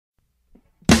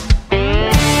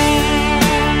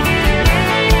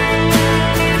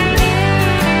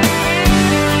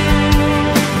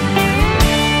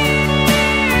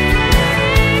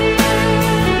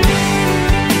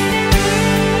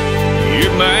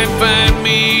might find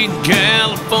me in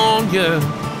California,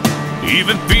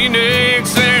 even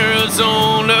Phoenix,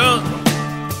 Arizona,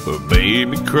 or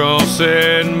maybe cross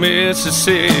that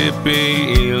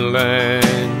Mississippi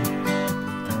line,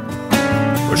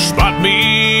 or spot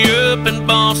me up in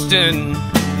Boston,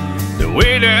 then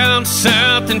way down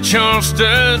south in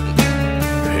Charleston,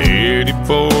 headed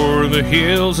for the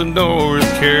hills of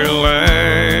North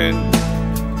Carolina.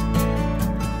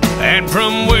 And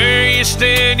from where you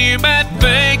stand, you might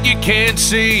think you can't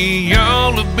see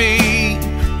all of me,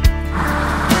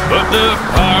 but the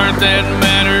part that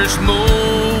matters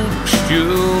most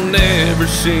you'll never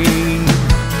see,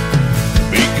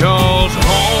 because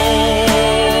home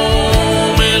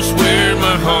is where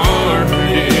my heart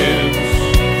is.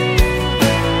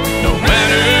 No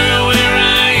matter where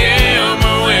I am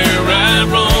or where I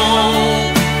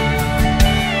roam,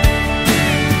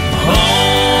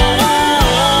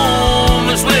 home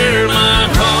is where my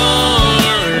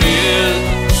heart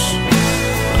is,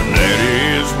 and that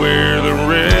is where the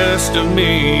rest of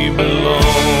me belongs.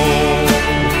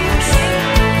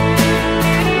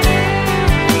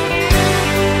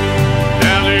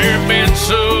 Now there have been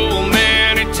so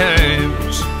many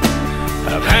times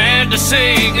I've had to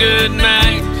say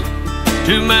goodnight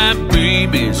to my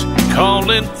babies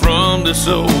calling from this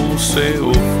old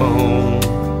cell phone,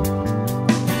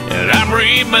 and I'm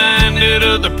reminded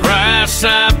of the price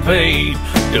I paid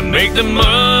to make the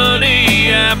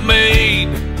money I've made.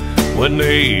 When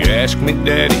they ask me,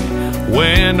 Daddy,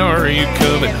 when are you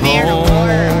coming home?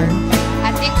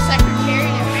 I think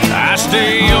Secretary. I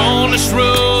stay on this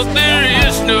road, there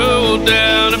is no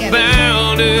doubt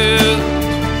about it.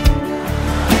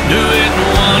 Doing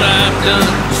what I've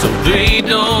done so they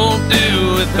don't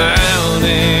do without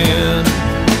it.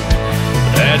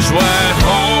 That's why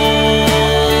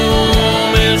home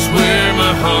is where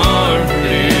my heart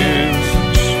is.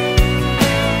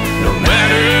 No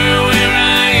matter where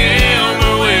I am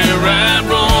or where I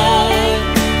roam,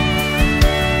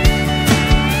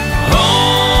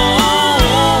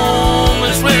 home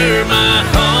is where my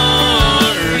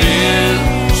heart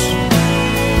is.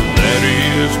 That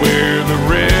is where the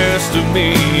rest of me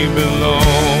belongs.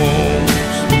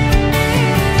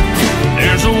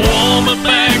 There's a woman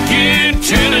back in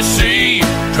Tennessee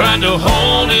trying to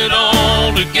hold it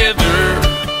all together.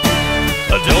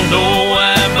 I don't know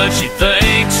why, but she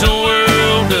thinks the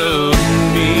world of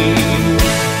me.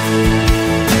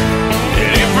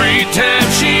 And every time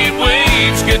she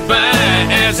waves goodbye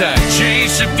as I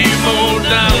chase a few more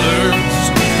dollars,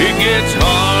 it gets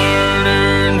harder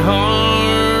and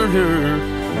harder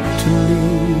to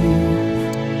leave.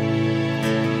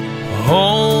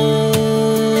 Home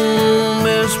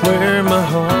is where my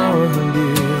heart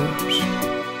is.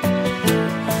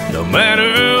 No matter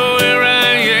where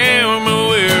I am or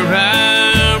where I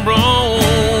roam,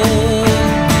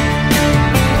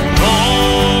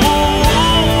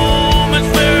 home is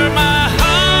where my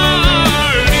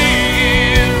heart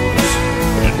is,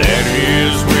 and that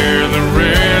is where the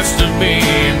rest of me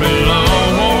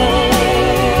belongs.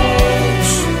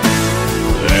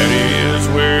 That is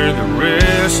where the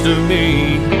rest of me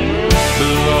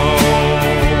belongs.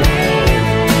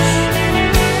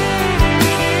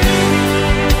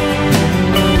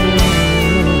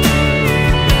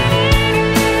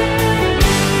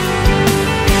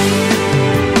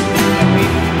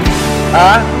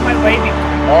 Huh? My baby.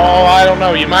 Oh, I don't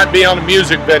know. You might be on a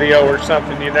music video or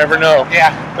something. You never know.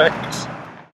 Yeah.